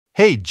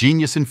Hey,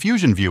 Genius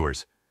Infusion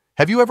viewers!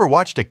 Have you ever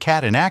watched a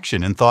cat in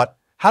action and thought,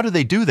 how do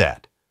they do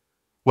that?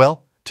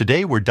 Well,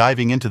 today we're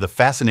diving into the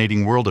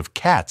fascinating world of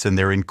cats and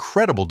their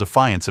incredible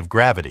defiance of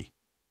gravity.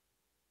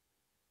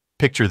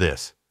 Picture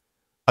this.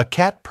 A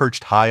cat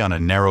perched high on a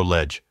narrow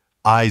ledge,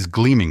 eyes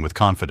gleaming with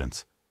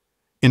confidence.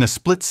 In a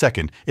split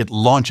second, it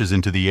launches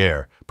into the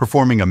air,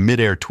 performing a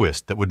mid-air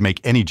twist that would make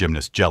any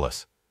gymnast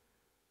jealous.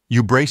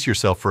 You brace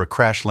yourself for a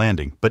crash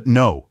landing, but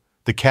no.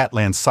 The cat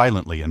lands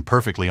silently and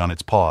perfectly on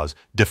its paws,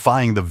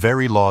 defying the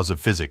very laws of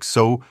physics.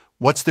 So,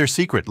 what's their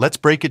secret? Let's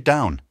break it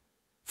down.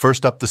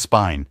 First up, the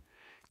spine.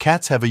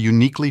 Cats have a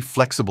uniquely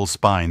flexible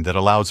spine that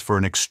allows for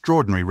an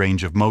extraordinary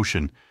range of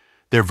motion.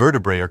 Their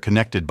vertebrae are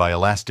connected by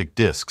elastic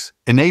discs,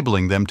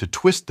 enabling them to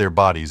twist their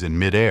bodies in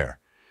mid-air.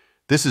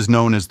 This is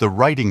known as the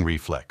righting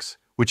reflex,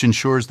 which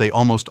ensures they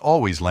almost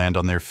always land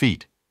on their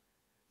feet.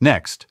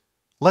 Next,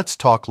 let's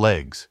talk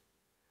legs.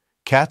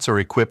 Cats are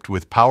equipped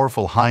with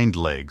powerful hind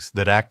legs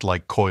that act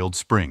like coiled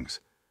springs.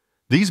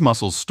 These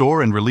muscles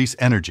store and release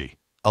energy,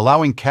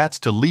 allowing cats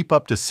to leap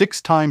up to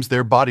 6 times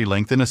their body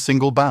length in a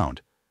single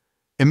bound.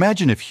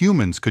 Imagine if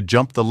humans could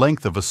jump the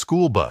length of a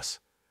school bus.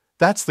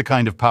 That's the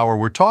kind of power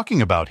we're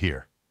talking about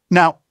here.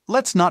 Now,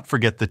 let's not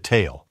forget the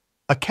tail.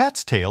 A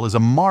cat's tail is a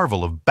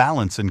marvel of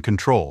balance and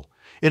control.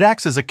 It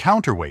acts as a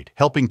counterweight,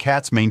 helping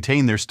cats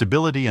maintain their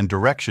stability and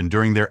direction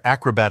during their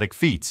acrobatic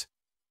feats.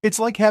 It's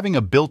like having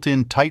a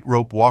built-in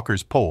tightrope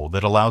walker's pole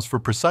that allows for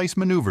precise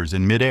maneuvers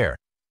in mid-air.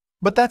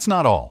 But that's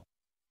not all.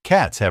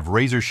 Cats have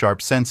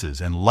razor-sharp senses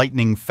and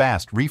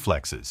lightning-fast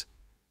reflexes.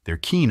 Their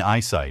keen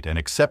eyesight and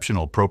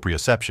exceptional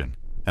proprioception,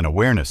 an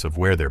awareness of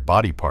where their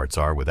body parts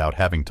are without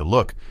having to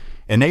look,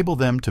 enable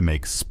them to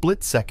make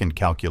split-second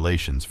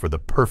calculations for the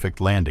perfect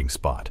landing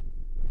spot.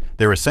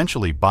 They're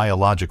essentially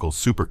biological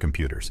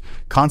supercomputers,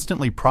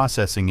 constantly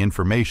processing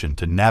information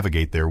to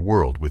navigate their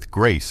world with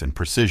grace and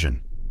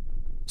precision.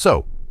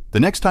 So, the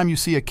next time you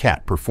see a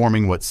cat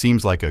performing what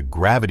seems like a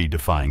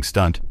gravity-defying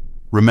stunt,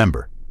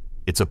 remember,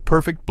 it's a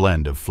perfect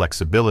blend of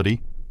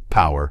flexibility,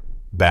 power,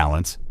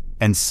 balance,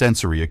 and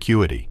sensory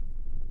acuity.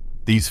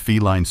 These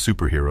feline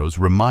superheroes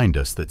remind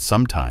us that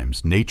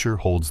sometimes nature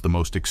holds the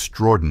most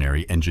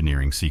extraordinary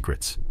engineering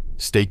secrets.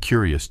 Stay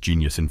curious,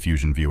 Genius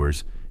Infusion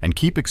viewers, and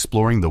keep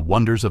exploring the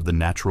wonders of the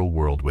natural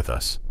world with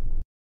us.